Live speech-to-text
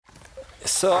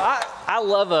So I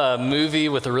love a movie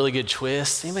with a really good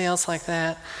twist. Anybody else like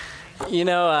that? You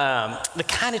know, the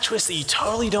kind of twist that you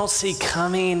totally don't see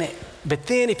coming, but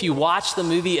then if you watch the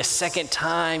movie a second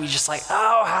time, you're just like,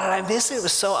 oh, how did I miss it? It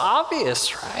was so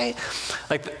obvious, right?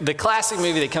 Like the classic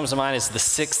movie that comes to mind is The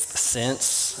Sixth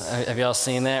Sense. Have y'all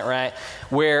seen that, right?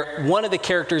 Where one of the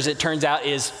characters, it turns out,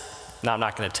 is, no, I'm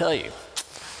not going to tell you,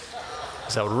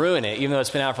 because that would ruin it, even though it's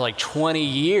been out for like 20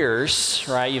 years,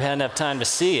 right? You've had enough time to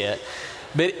see it.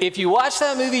 But if you watch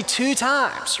that movie 2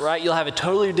 times, right, you'll have a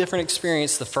totally different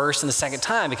experience the first and the second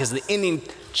time because the ending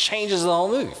changes the whole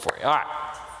movie for you. All right.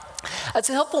 That's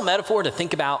a helpful metaphor to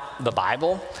think about the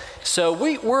Bible. So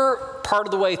we're part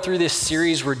of the way through this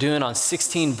series we're doing on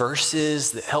 16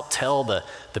 verses that help tell the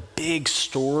big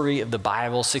story of the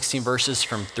Bible, 16 verses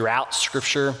from throughout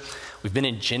Scripture. We've been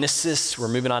in Genesis. We're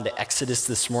moving on to Exodus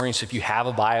this morning. So if you have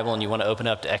a Bible and you want to open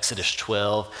up to Exodus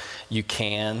 12, you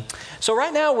can. So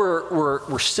right now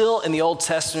we're still in the Old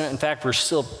Testament. In fact, we're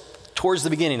still towards the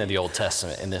beginning of the Old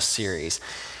Testament in this series.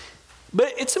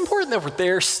 But it's important that we're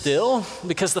there still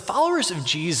because the followers of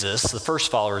Jesus, the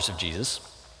first followers of Jesus,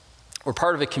 were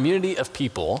part of a community of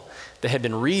people that had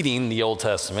been reading the Old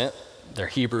Testament, their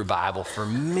Hebrew Bible, for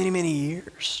many, many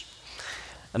years.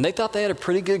 And they thought they had a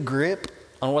pretty good grip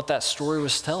on what that story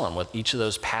was telling, what each of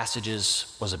those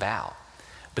passages was about.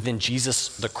 But then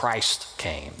Jesus, the Christ,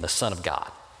 came, the Son of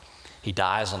God. He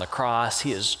dies on the cross.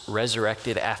 He is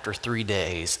resurrected after 3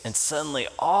 days. And suddenly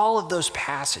all of those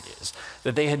passages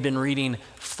that they had been reading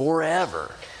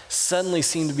forever suddenly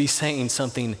seem to be saying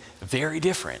something very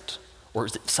different, or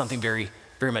something very,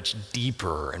 very much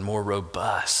deeper and more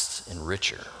robust and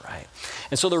richer, right?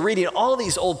 And so they're reading all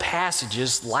these old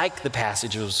passages like the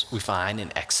passages we find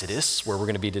in Exodus, where we're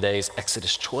going to be today is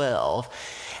Exodus 12,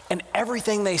 and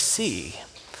everything they see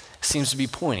seems to be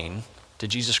pointing to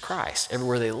Jesus Christ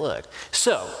everywhere they look.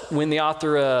 So when the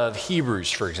author of Hebrews,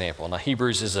 for example, now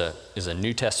Hebrews is a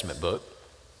New Testament book,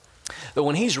 but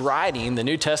when he's writing, the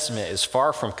New Testament is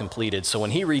far from completed, so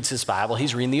when he reads his Bible,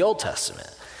 he's reading the Old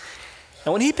Testament.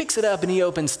 And when he picks it up and he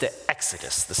opens to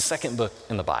Exodus, the second book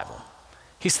in the Bible,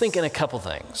 he's thinking a couple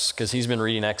things because he's been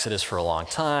reading Exodus for a long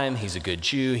time. He's a good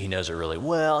Jew. He knows it really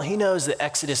well. He knows that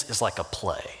Exodus is like a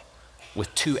play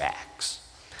with 2 acts.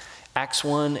 Act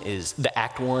 1 is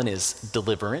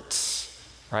deliverance,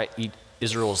 right?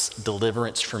 Israel's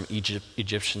deliverance from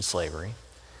Egyptian slavery.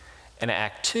 And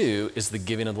Act 2 is the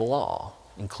giving of the law,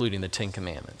 including the 10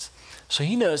 Commandments. So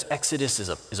he knows Exodus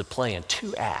is a play in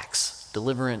 2 acts,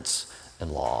 deliverance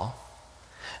and law.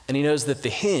 And he knows that the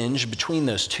hinge between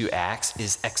those 2 acts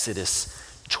is Exodus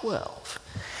 12.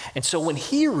 And so when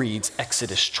he reads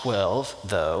Exodus 12,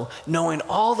 though, knowing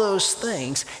all those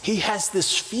things, he has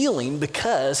this feeling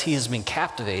because he has been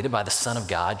captivated by the Son of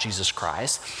God, Jesus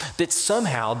Christ, that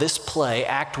somehow this play,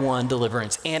 Act 1,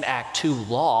 deliverance, and Act 2,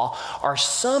 law, are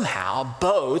somehow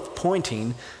both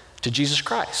pointing to Jesus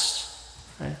Christ.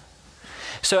 Right?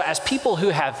 So as people who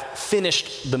have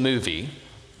finished the movie,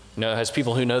 as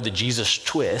people who know the Jesus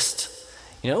twist,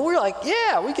 we're like,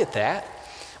 yeah, we get that.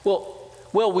 Well,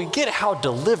 we get how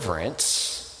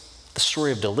deliverance, the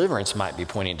story of deliverance might be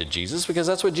pointing to Jesus because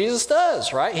that's what Jesus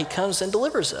does, right? He comes and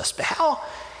delivers us. But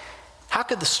how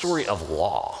could the story of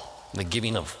law, the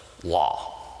giving of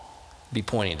law, be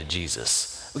pointing to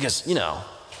Jesus? Because,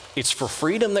 it's for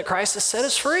freedom that Christ has set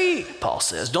us free, Paul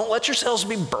says. Don't let yourselves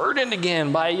be burdened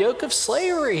again by a yoke of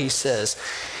slavery, he says.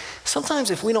 Sometimes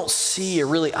if we don't see a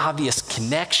really obvious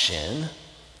connection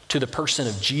to the person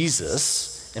of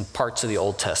Jesus in parts of the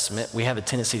Old Testament, we have a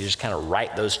tendency to just kind of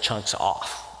write those chunks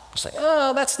off. It's like,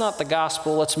 oh, that's not the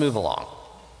gospel, let's move along.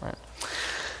 Right?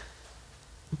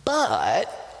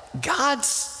 But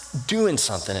God's doing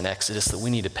something in Exodus that we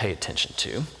need to pay attention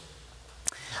to.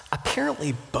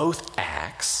 Apparently both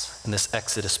acts in this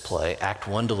Exodus play, Act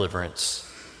 1, deliverance,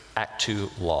 Act 2,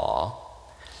 law,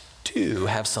 do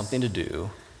have something to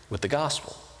do with the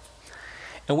gospel.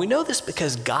 And we know this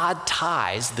because God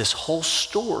ties this whole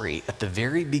story at the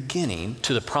very beginning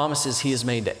to the promises he has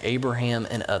made to Abraham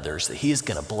and others, that he is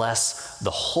going to bless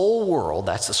the whole world,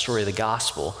 that's the story of the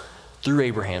gospel, through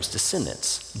Abraham's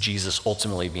descendants, Jesus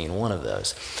ultimately being one of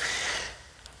those.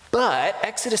 But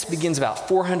Exodus begins about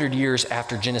 400 years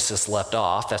after Genesis left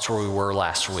off. That's where we were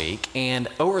last week. And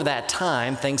over that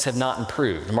time, things have not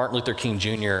improved. Martin Luther King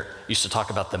Jr. used to talk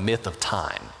about the myth of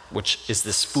time, which is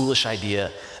this foolish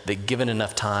idea that given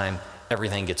enough time,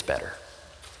 everything gets better.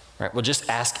 Right? Well, just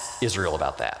ask Israel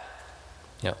about that.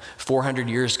 400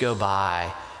 years go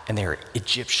by, and they're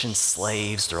Egyptian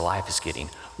slaves. Their life is getting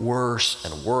worse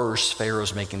and worse.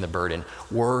 Pharaoh's making the burden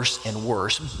worse and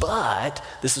worse. But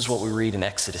this is what we read in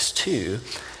Exodus 2.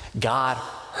 God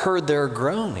heard their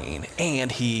groaning,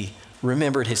 and he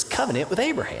remembered his covenant with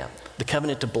Abraham, the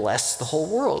covenant to bless the whole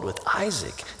world with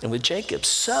Isaac and with Jacob.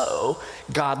 So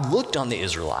God looked on the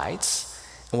Israelites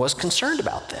and was concerned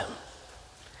about them.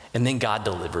 And then God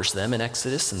delivers them in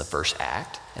Exodus in the first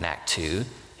act. In Act 2,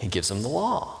 he gives them the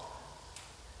law.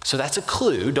 So that's a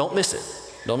clue. Don't miss it.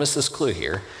 Don't miss this clue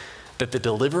here, that the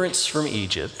deliverance from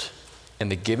Egypt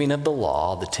and the giving of the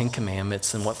law, the 10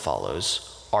 Commandments and what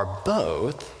follows, are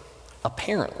both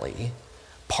apparently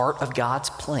part of God's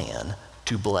plan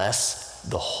to bless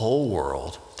the whole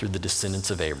world through the descendants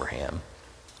of Abraham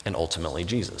and ultimately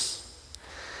Jesus.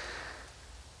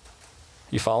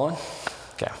 You following?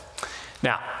 Okay.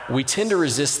 Now, we tend to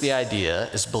resist the idea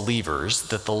as believers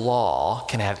that the law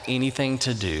can have anything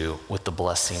to do with the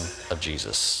blessing of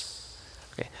Jesus.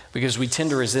 Okay? Because we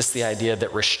tend to resist the idea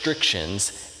that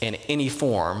restrictions in any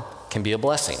form can be a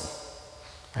blessing.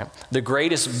 Right? The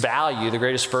greatest value, the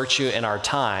greatest virtue in our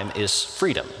time is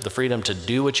freedom. The freedom to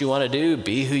do what you want to do,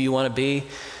 be who you want to be.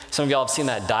 Some of y'all have seen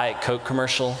that Diet Coke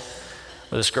commercial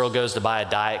where this girl goes to buy a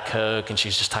Diet Coke and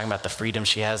she's just talking about the freedom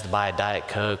she has to buy a Diet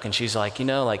Coke. And she's like,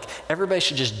 everybody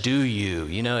should just do you.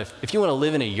 If you want to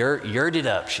live in a yurt it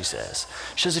up, she says.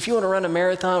 She says, if you want to run a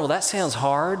marathon, well, that sounds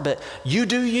hard, but you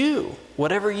do you.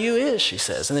 Whatever you is, she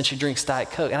says. And then she drinks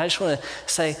Diet Coke. And I just want to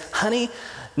say, honey,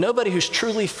 nobody who's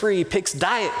truly free picks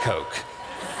Diet Coke,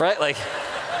 right?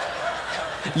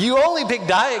 You only pick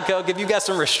Diet Coke if you got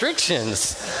some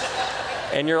restrictions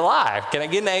in your life. Can I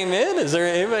get an amen? Is there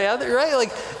anybody out there, right?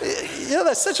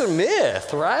 That's such a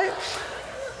myth, right?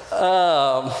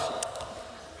 I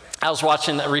was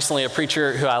watching recently a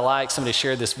preacher who I like. Somebody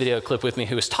shared this video clip with me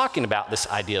who was talking about this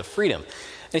idea of freedom.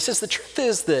 And he says, the truth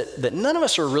is that none of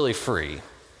us are really free.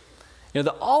 That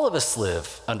all of us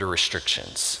live under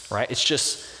restrictions, right? It's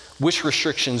just which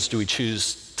restrictions do we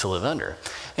choose to live under?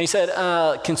 And he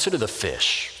said, consider the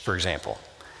fish, for example.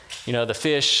 The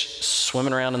fish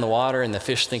swimming around in the water and the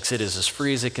fish thinks it is as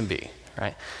free as it can be,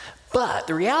 right? But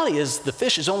the reality is the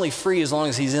fish is only free as long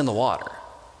as he's in the water.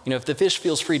 If the fish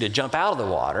feels free to jump out of the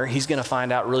water, he's going to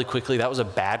find out really quickly that was a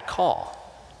bad call.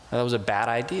 That was a bad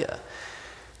idea.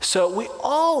 So we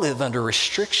all live under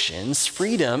restrictions.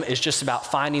 Freedom is just about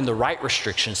finding the right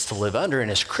restrictions to live under. And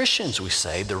as Christians, we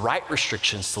say the right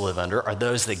restrictions to live under are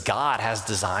those that God has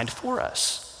designed for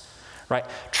us. Right?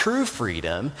 True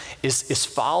freedom is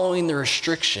following the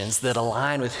restrictions that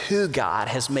align with who God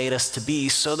has made us to be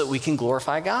so that we can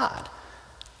glorify God.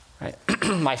 Right?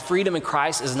 My freedom in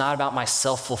Christ is not about my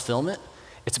self-fulfillment.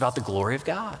 It's about the glory of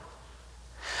God.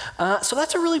 So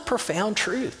that's a really profound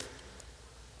truth.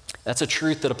 That's a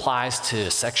truth that applies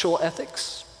to sexual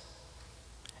ethics.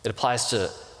 It applies to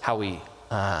how we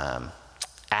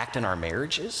act in our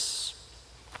marriages,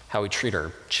 how we treat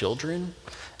our children.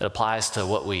 It applies to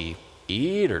what we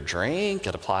eat or drink.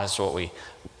 It applies to what we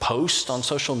post on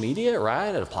social media,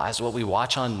 right? It applies to what we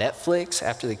watch on Netflix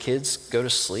after the kids go to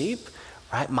sleep,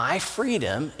 right? My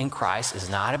freedom in Christ is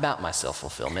not about my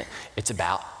self-fulfillment. It's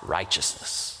about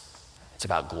righteousness. It's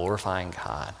about glorifying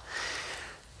God.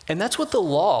 And that's what the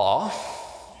law,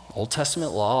 Old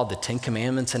Testament law, the 10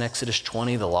 Commandments in Exodus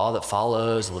 20, the law that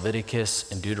follows,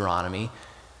 Leviticus and Deuteronomy,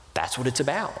 that's what it's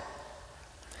about.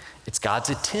 It's God's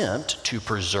attempt to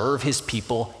preserve his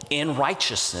people in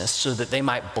righteousness so that they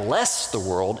might bless the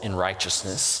world in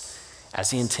righteousness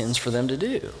as he intends for them to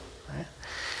do. Right?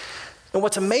 And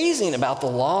what's amazing about the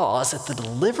law is that the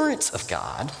deliverance of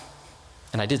God,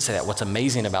 and I did say that, what's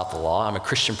amazing about the law, I'm a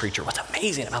Christian preacher, what's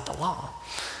amazing about the law?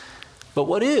 But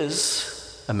what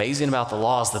is amazing about the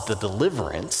law is that the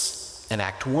deliverance in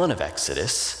Act 1 of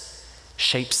Exodus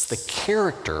shapes the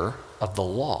character of the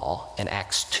law in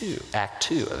Act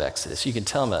 2 of Exodus. You can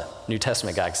tell I'm a New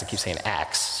Testament guy because I keep saying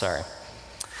Acts, sorry.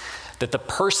 That the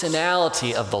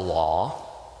personality of the law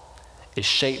is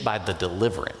shaped by the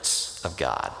deliverance of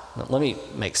God. Let me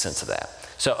make sense of that.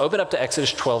 So open up to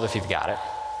Exodus 12 if you've got it.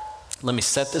 Let me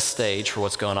set the stage for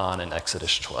what's going on in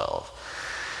Exodus 12.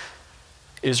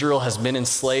 Israel has been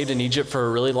enslaved in Egypt for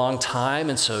a really long time,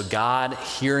 and so God,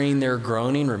 hearing their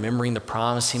groaning, remembering the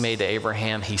promise he made to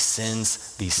Abraham, he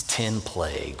sends these 10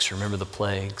 plagues. Remember the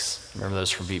plagues? Remember those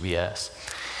from VBS?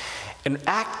 And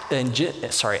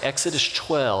Exodus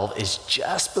 12 is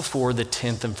just before the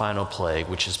 10th and final plague,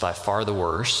 which is by far the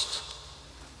worst.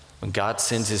 When God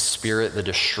sends his spirit, the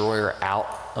destroyer, out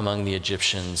among the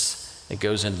Egyptians, it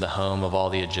goes into the home of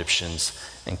all the Egyptians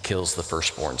and kills the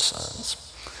firstborn sons.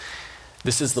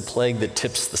 This is the plague that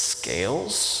tips the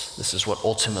scales. This is what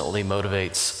ultimately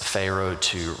motivates Pharaoh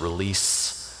to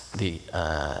release the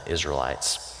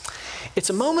Israelites. It's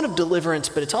a moment of deliverance,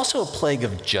 but it's also a plague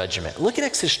of judgment. Look at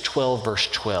Exodus 12, verse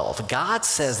 12. God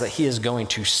says that he is going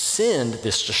to send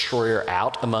this destroyer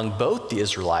out among both the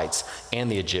Israelites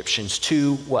and the Egyptians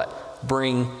to what?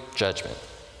 Bring judgment.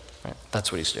 Right?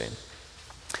 That's what he's doing.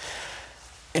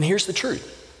 And here's the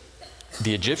truth.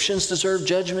 The Egyptians deserve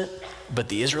judgment, but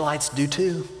the Israelites do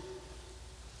too.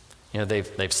 You know,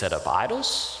 they've set up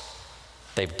idols.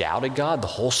 They've doubted God. The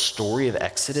whole story of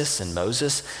Exodus and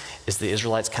Moses is the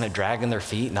Israelites kind of dragging their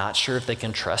feet, not sure if they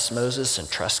can trust Moses and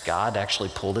trust God to actually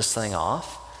pull this thing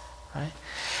off, right?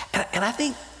 And I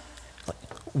think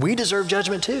we deserve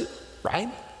judgment too, right?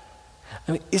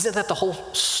 I mean, isn't that the whole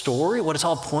story? What it's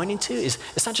all pointing to is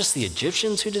it's not just the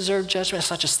Egyptians who deserve judgment.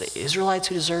 It's not just the Israelites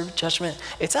who deserve judgment.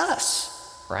 It's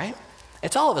us, right?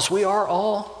 It's all of us. We are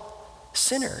all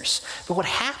sinners. But what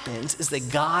happens is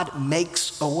that God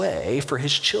makes a way for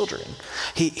his children.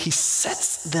 He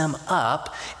sets them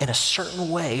up in a certain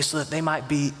way so that they might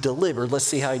be delivered. Let's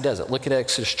see how he does it. Look at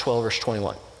Exodus 12, verse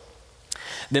 21.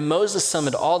 Then Moses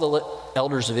summoned all the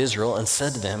elders of Israel and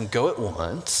said to them, "Go at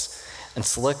once and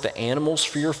select the animals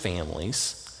for your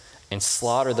families and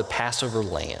slaughter the Passover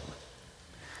lamb.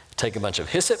 Take a bunch of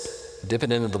hyssop, dip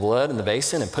it into the blood in the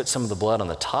basin, and put some of the blood on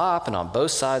the top and on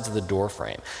both sides of the door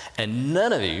frame. And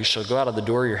none of you shall go out of the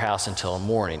door of your house until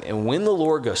morning. And when the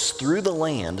Lord goes through the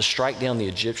land to strike down the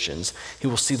Egyptians, he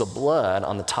will see the blood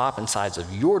on the top and sides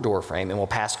of your door frame and will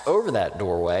pass over that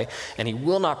doorway, and he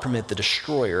will not permit the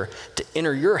destroyer to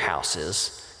enter your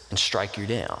houses and strike you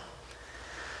down."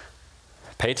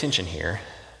 Pay attention here.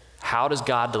 How does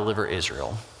God deliver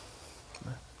Israel?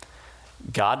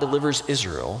 God delivers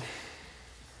Israel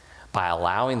by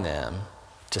allowing them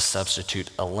to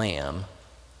substitute a lamb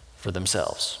for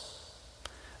themselves.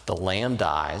 The lamb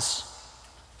dies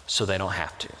so they don't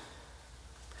have to.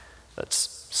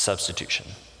 That's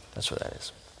substitution. That's what that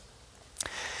is.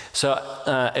 So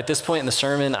at this point in the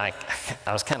sermon, I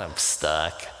was kind of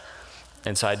stuck.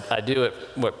 And so I do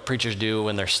what preachers do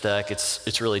when they're stuck.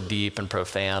 It's really deep and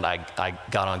profound. I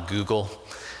got on Google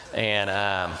and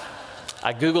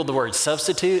I Googled the word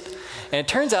substitute, and it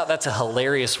turns out that's a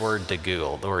hilarious word to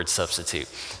Google, the word substitute.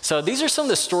 So these are some of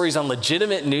the stories on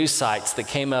legitimate news sites that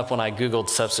came up when I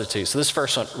Googled substitute. So this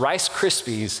first one, Rice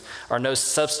Krispies are no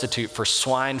substitute for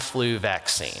swine flu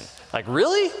vaccine. Like,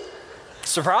 really?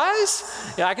 Surprise?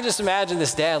 Yeah, I can just imagine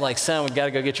this dad like, "Son, we've got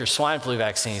to go get your swine flu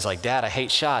vaccine." He's like, "Dad, I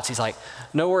hate shots." He's like,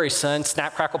 "No worries, son,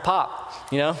 snap, crackle, pop.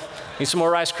 You know, need some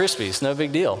more Rice Krispies, no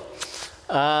big deal."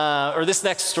 Or this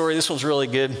next story, this one's really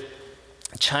good.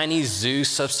 Chinese zoo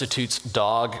substitutes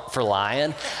dog for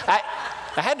lion. I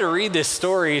had to read this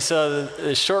story, so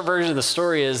the short version of the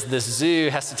story is this zoo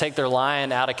has to take their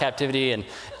lion out of captivity and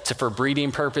for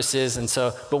breeding purposes,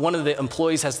 but one of the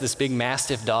employees has this big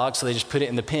Mastiff dog, so they just put it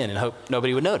in the pen and hope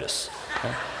nobody would notice.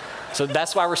 Right? So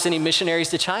that's why we're sending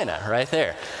missionaries to China, right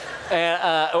there.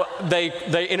 And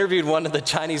they interviewed one of the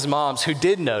Chinese moms who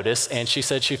did notice, and she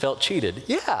said she felt cheated.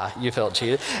 Yeah, you felt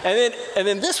cheated. And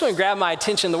then this one grabbed my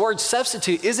attention. The word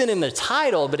substitute isn't in the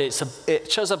title, but it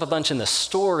shows up a bunch in the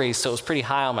story, so it was pretty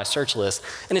high on my search list.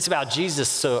 And it's about Jesus,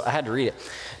 so I had to read it.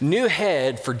 New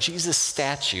head for Jesus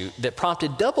statue that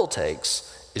prompted double takes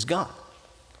is gone.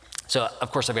 So,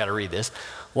 of course, I've got to read this.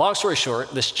 Long story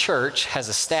short, this church has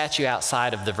a statue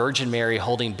outside of the Virgin Mary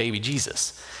holding baby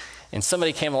Jesus. And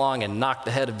somebody came along and knocked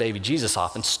the head of baby Jesus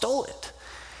off and stole it.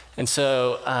 And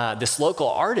so this local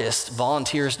artist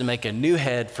volunteers to make a new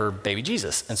head for baby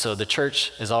Jesus. And so the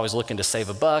church is always looking to save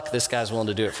a buck. This guy's willing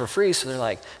to do it for free. So they're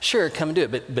like, "Sure, come and do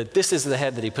it." But this is the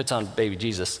head that he puts on baby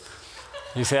Jesus.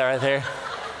 You see that right there?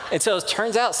 And so it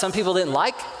turns out some people didn't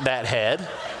like that head,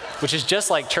 which is just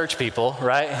like church people,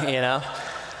 right? You know,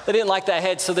 they didn't like that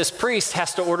head. So this priest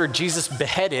has to order Jesus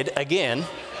beheaded again.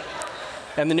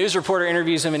 And the news reporter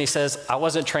interviews him and he says, "I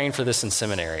wasn't trained for this in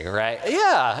seminary," right?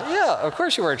 Yeah, of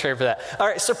course you weren't trained for that. All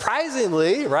right,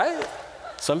 surprisingly, right?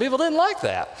 Some people didn't like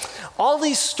that. All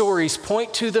these stories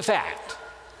point to the fact.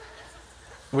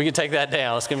 We can take that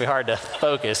down. It's gonna be hard to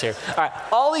focus here. All right,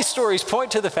 all these stories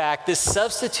point to the fact that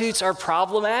substitutes are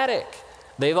problematic.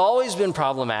 They've always been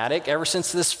problematic ever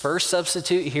since this first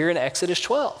substitute here in Exodus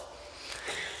 12.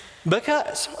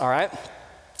 Because, all right,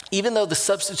 even though the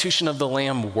substitution of the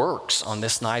lamb works on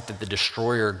this night that the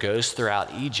destroyer goes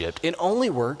throughout Egypt, it only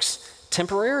works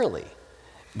temporarily.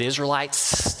 The Israelites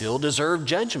still deserve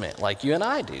judgment like you and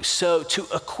I do. So to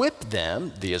equip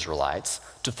them, the Israelites,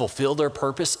 to fulfill their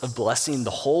purpose of blessing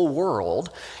the whole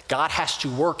world, God has to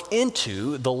work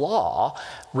into the law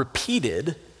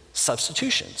repeated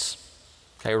substitutions.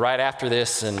 Okay, right after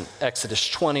this in Exodus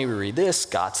 20, we read this.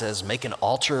 God says, make an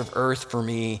altar of earth for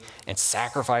me and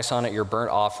sacrifice on it your burnt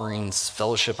offerings,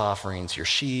 fellowship offerings, your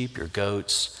sheep, your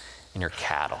goats, and your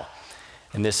cattle.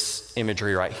 And this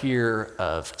imagery right here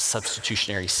of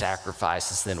substitutionary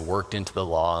sacrifice is then worked into the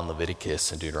law in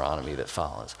Leviticus and Deuteronomy that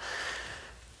follows.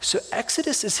 So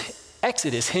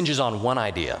Exodus hinges on one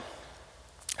idea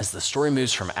as the story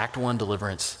moves from Act 1,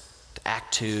 deliverance, to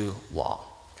Act 2, law.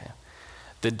 Okay?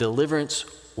 The deliverance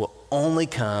will only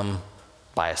come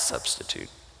by a substitute.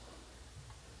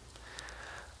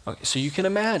 Okay, so you can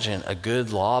imagine a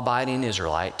good law-abiding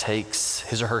Israelite takes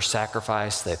his or her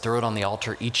sacrifice, they throw it on the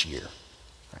altar each year.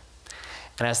 Right?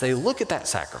 And as they look at that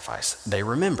sacrifice, they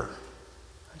remember.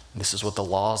 This is what the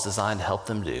law is designed to help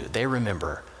them do. They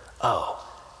remember, oh,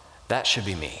 that should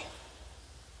be me.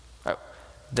 Right?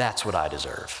 That's what I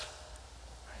deserve.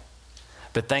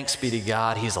 But thanks be to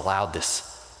God, he's allowed this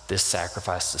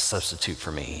sacrifice to substitute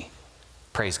for me.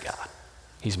 Praise God.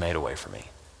 He's made a way for me.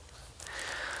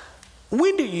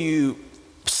 When do you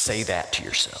say that to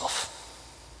yourself?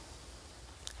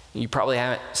 You probably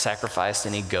haven't sacrificed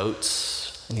any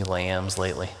goats, any lambs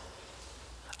lately.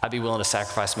 I'd be willing to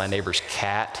sacrifice my neighbor's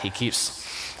cat. He keeps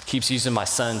using my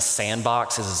son's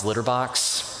sandbox as his litter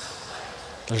box.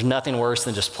 There's nothing worse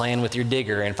than just playing with your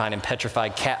digger and finding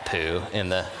petrified cat poo in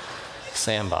the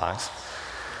sandbox.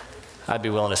 I'd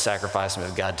be willing to sacrifice him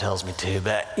if God tells me to,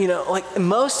 but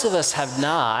most of us have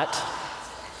not.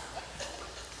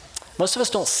 Most of us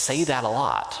don't say that a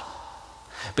lot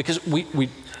because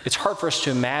it's hard for us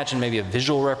to imagine maybe a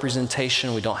visual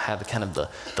representation. We don't have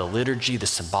the liturgy, the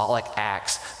symbolic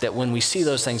acts that when we see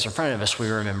those things in front of us, we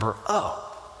remember,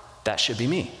 oh, that should be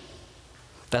me.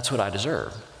 That's what I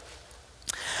deserve.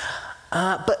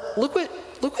 But look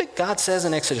what God says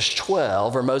in Exodus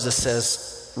 12, where Moses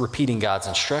says, repeating God's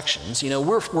instructions,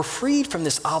 we're freed from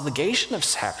this obligation of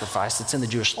sacrifice that's in the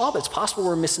Jewish law, but it's possible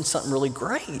we're missing something really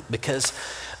great because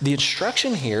the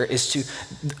instruction here is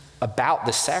about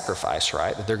the sacrifice,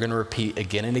 right? That they're going to repeat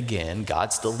again and again,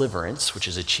 God's deliverance, which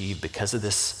is achieved because of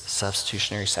this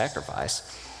substitutionary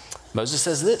sacrifice. Moses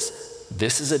says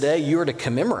this is a day you are to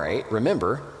commemorate,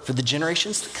 remember, for the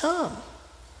generations to come.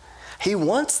 He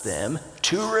wants them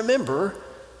to remember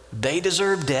they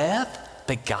deserve death,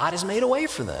 but God has made a way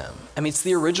for them. I mean, it's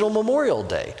the original Memorial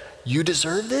Day. You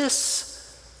deserve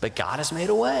this, but God has made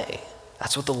a way.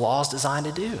 That's what the law is designed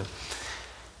to do.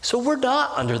 So we're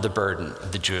not under the burden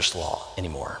of the Jewish law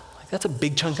anymore. That's a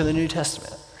big chunk of the New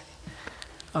Testament.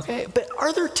 Okay, but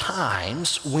are there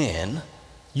times when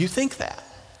you think that?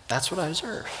 That's what I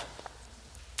deserve.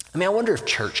 I mean, I wonder if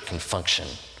church can function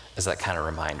as that kind of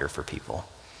reminder for people.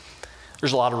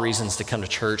 There's a lot of reasons to come to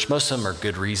church. Most of them are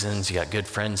good reasons. You got good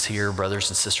friends here, brothers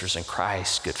and sisters in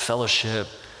Christ, good fellowship,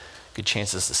 good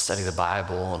chances to study the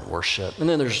Bible and worship. And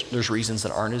then there's reasons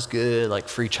that aren't as good, like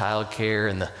free childcare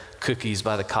and the cookies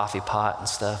by the coffee pot and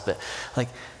stuff. But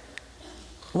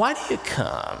why do you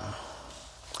come?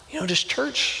 Does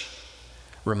church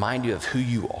remind you of who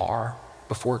you are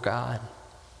before God?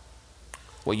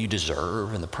 What you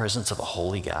deserve in the presence of a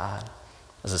holy God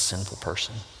as a sinful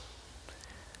person?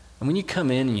 And when you come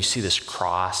in and you see this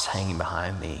cross hanging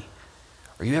behind me,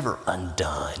 are you ever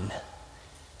undone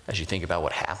as you think about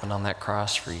what happened on that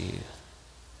cross for you?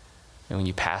 And when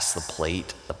you pass the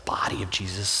plate, the body of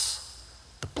Jesus,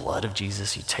 the blood of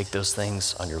Jesus, you take those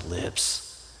things on your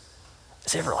lips.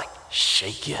 Does it ever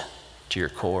shake you to your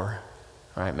core?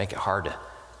 Right? Make it hard to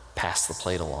pass the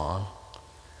plate along.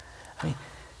 I mean,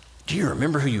 do you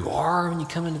remember who you are when you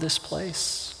come into this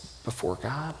place before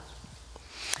God?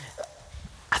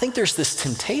 I think there's this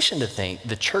temptation to think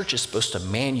the church is supposed to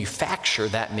manufacture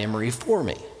that memory for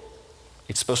me.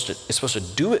 It's supposed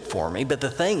to do it for me, but the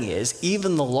thing is,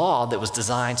 even the law that was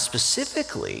designed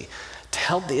specifically to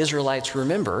help the Israelites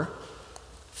remember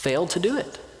failed to do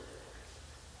it.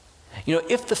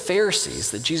 If the Pharisees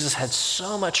that Jesus had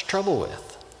so much trouble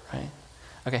with, right?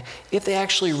 Okay, if they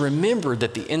actually remembered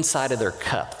that the inside of their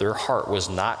cup, their heart was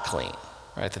not clean,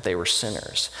 right, that they were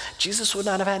sinners, Jesus would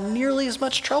not have had nearly as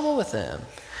much trouble with them.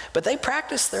 But they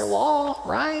practiced their law,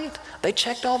 right? They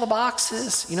checked all the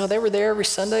boxes. They were there every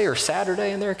Sunday or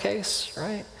Saturday in their case,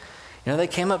 right? They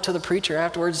came up to the preacher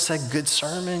afterwards and said, good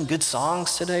sermon, good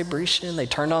songs today, Brescian. They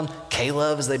turned on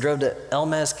K-Love as they drove to El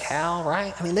Mezcal,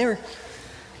 right? I mean, they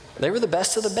were the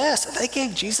best of the best. They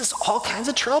gave Jesus all kinds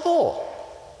of trouble.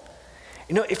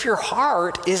 If your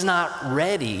heart is not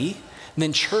ready,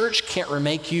 then church can't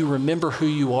make you remember who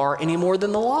you are any more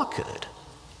than the law could.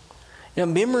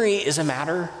 Memory is a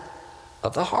matter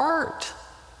of the heart.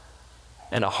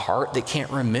 And a heart that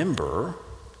can't remember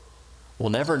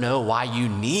will never know why you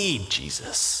need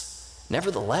Jesus.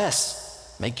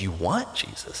 Nevertheless, make you want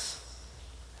Jesus.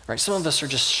 Right? Some of us are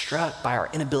just struck by our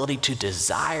inability to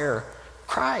desire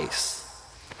Christ.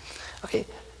 Okay,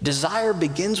 desire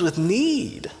begins with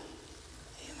need.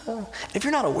 If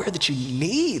you're not aware that you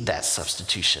need that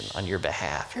substitution on your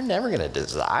behalf, you're never going to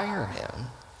desire him.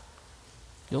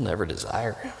 You'll never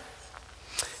desire him.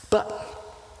 But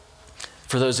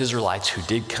for those Israelites who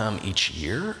did come each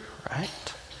year,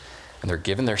 right, and they're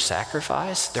given their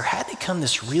sacrifice, there had to come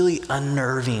this really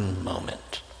unnerving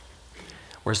moment.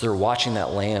 Whereas they're watching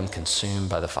that lamb consumed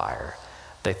by the fire,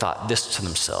 they thought this to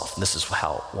themselves, and this is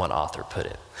how one author put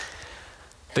it.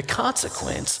 The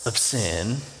consequence of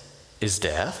sin is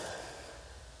death.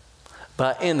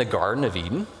 But in the Garden of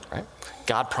Eden, right,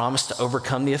 God promised to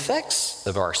overcome the effects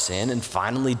of our sin and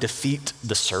finally defeat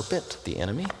the serpent, the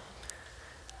enemy.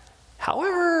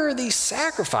 However, these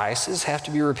sacrifices have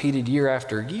to be repeated year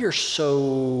after year,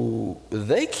 so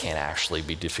they can't actually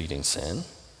be defeating sin.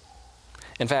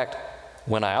 In fact,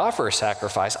 when I offer a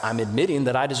sacrifice, I'm admitting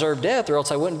that I deserve death, or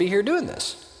else I wouldn't be here doing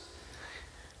this.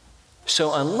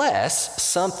 So unless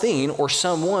something or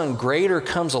someone greater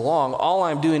comes along, all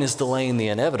I'm doing is delaying the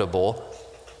inevitable.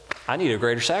 I need a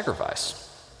greater sacrifice.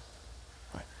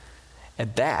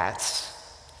 And that's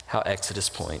how Exodus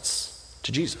points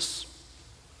to Jesus.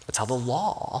 That's how the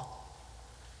law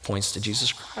points to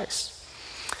Jesus Christ.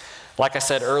 Like I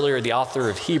said earlier, the author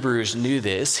of Hebrews knew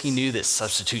this. He knew that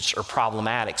substitutes are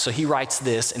problematic. So he writes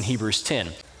this in Hebrews 10.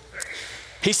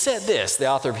 He said this, the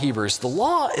author of Hebrews, the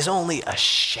law is only a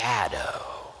shadow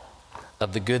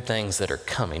of the good things that are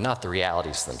coming, not the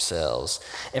realities themselves.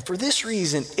 And for this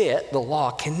reason, the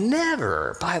law, can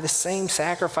never, by the same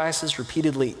sacrifices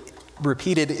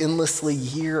repeated endlessly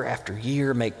year after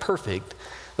year, make perfect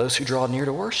those who draw near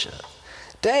to worship.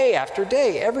 Day after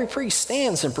day, every priest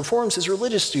stands and performs his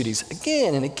religious duties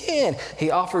again and again. He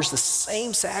offers the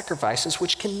same sacrifices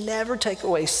which can never take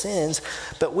away sins.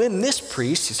 But when this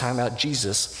priest, he's talking about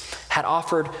Jesus, had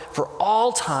offered for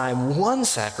all time one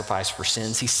sacrifice for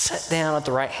sins, he sat down at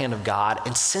the right hand of God.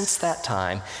 And since that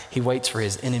time, he waits for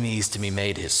his enemies to be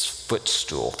made his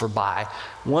footstool. For by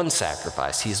one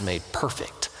sacrifice, he has made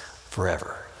perfect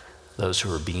forever those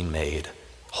who are being made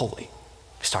holy.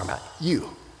 He's talking about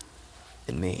you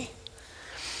and me.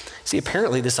 See,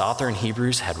 apparently this author in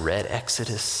Hebrews had read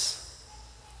Exodus,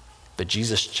 but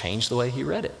Jesus changed the way he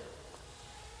read it.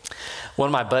 One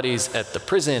of my buddies at the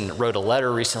prison wrote a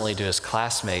letter recently to his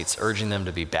classmates urging them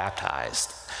to be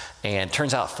baptized. And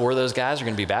turns out 4 of those guys are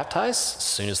going to be baptized as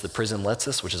soon as the prison lets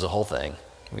us, which is a whole thing.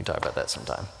 We can talk about that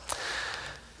sometime.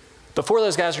 But 4 of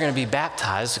those guys are going to be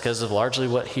baptized because of largely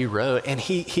what he wrote. And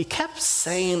he kept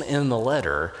saying in the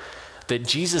letter that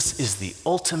Jesus is the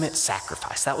ultimate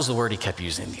sacrifice. That was the word he kept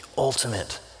using, the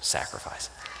ultimate sacrifice.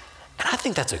 And I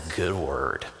think that's a good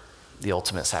word, the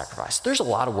ultimate sacrifice. There's a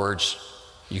lot of words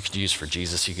you could use for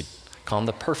Jesus. You could call him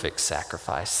the perfect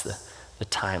sacrifice, the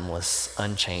timeless,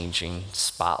 unchanging,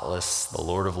 spotless, the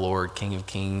Lord of Lords, King of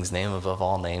Kings, name above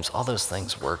all names. All those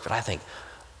things work, but I think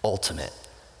ultimate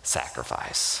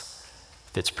sacrifice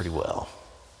fits pretty well.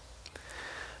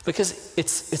 Because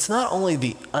it's not only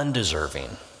the undeserving,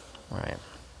 right?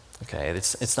 Okay,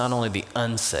 it's not only the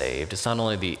unsaved, it's not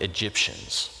only the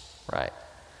Egyptians, right,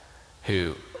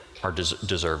 who are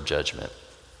deserve judgment,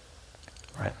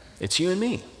 right? It's you and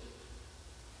me.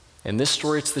 In this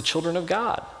story, it's the children of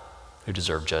God who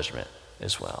deserve judgment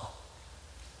as well.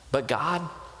 But God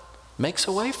makes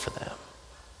a way for them,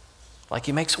 like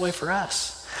he makes a way for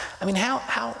us. I mean,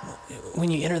 how when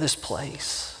you enter this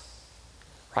place,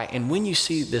 right, and when you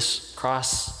see this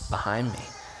cross behind me,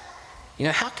 you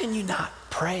know, how can you not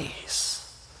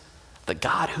praise the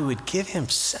God who would give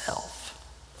himself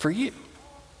for you?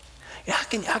 You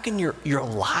know, how can your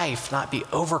life not be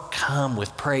overcome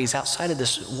with praise outside of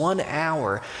this 1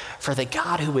 hour for the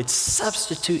God who would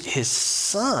substitute his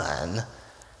son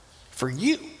for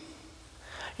you?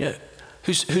 You know,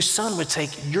 whose son would take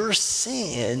your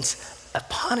sins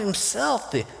upon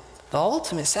himself, the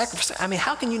ultimate sacrifice. I mean,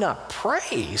 how can you not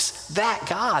praise that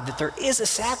God, that there is a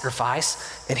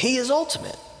sacrifice and he is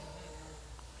ultimate?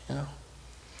 You know?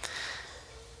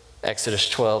 Exodus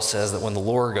 12 says that when the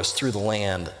Lord goes through the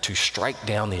land to strike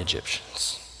down the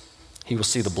Egyptians, he will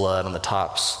see the blood on the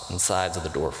tops and sides of the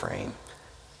door frame,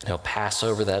 and he'll pass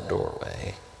over that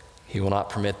doorway. He will not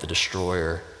permit the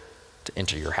destroyer to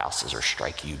enter your houses or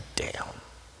strike you down.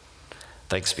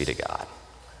 Thanks be to God.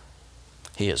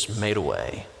 He has made a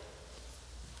way,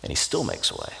 and he still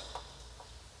makes a way.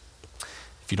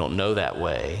 If you don't know that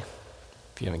way,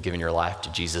 if you haven't given your life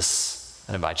to Jesus,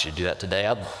 I invite you to do that today.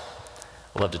 I'd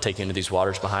love to take you into these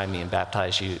waters behind me and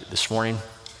baptize you this morning.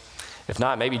 If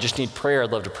not, maybe you just need prayer.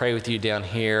 I'd love to pray with you down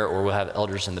here, or we'll have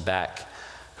elders in the back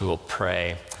who will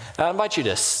pray. I invite you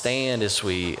to stand as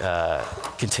we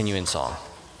continue in song.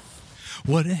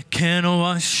 What can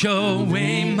wash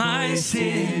away my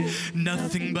sin?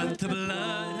 Nothing but the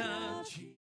blood.